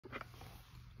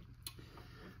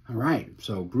All right,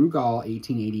 so Brugal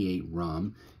 1888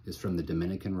 rum is from the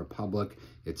Dominican Republic.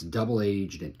 It's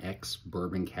double-aged in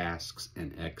ex-bourbon casks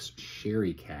and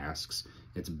ex-sherry casks.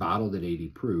 It's bottled at 80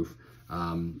 proof,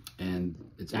 and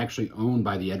it's actually owned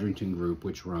by the Edrington Group,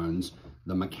 which runs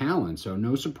the Macallan. So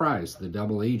no surprise, the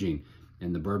double aging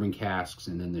in the bourbon casks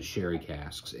and then the sherry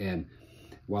casks. And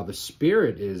while the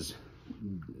spirit is,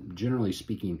 generally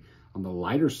speaking, on the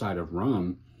lighter side of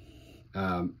rum,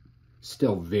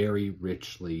 still very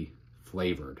richly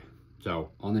flavored. So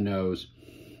on the nose,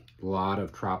 a lot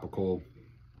of tropical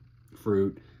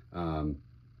fruit, a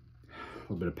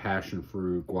little bit of passion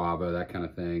fruit, guava, that kind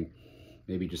of thing.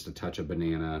 Maybe just a touch of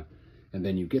banana. And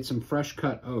then you get some fresh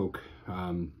cut oak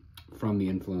from the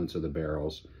influence of the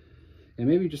barrels. And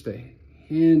maybe just a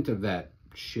hint of that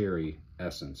sherry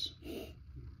essence.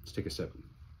 Let's take a sip.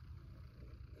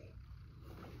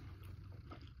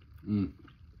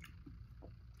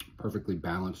 Perfectly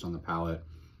balanced on the palate.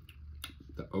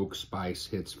 The oak spice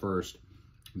hits first,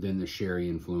 then the sherry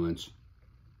influence,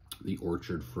 the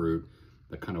orchard fruit,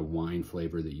 the kind of wine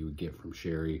flavor that you would get from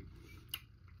sherry.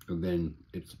 And then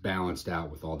it's balanced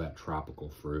out with all that tropical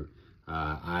fruit.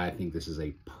 I think this is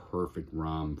a perfect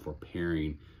rum for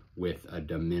pairing with a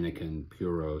Dominican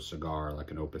Puro cigar,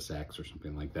 like an Opus X or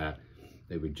something like that.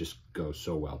 They would just go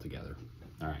so well together.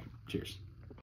 All right, cheers.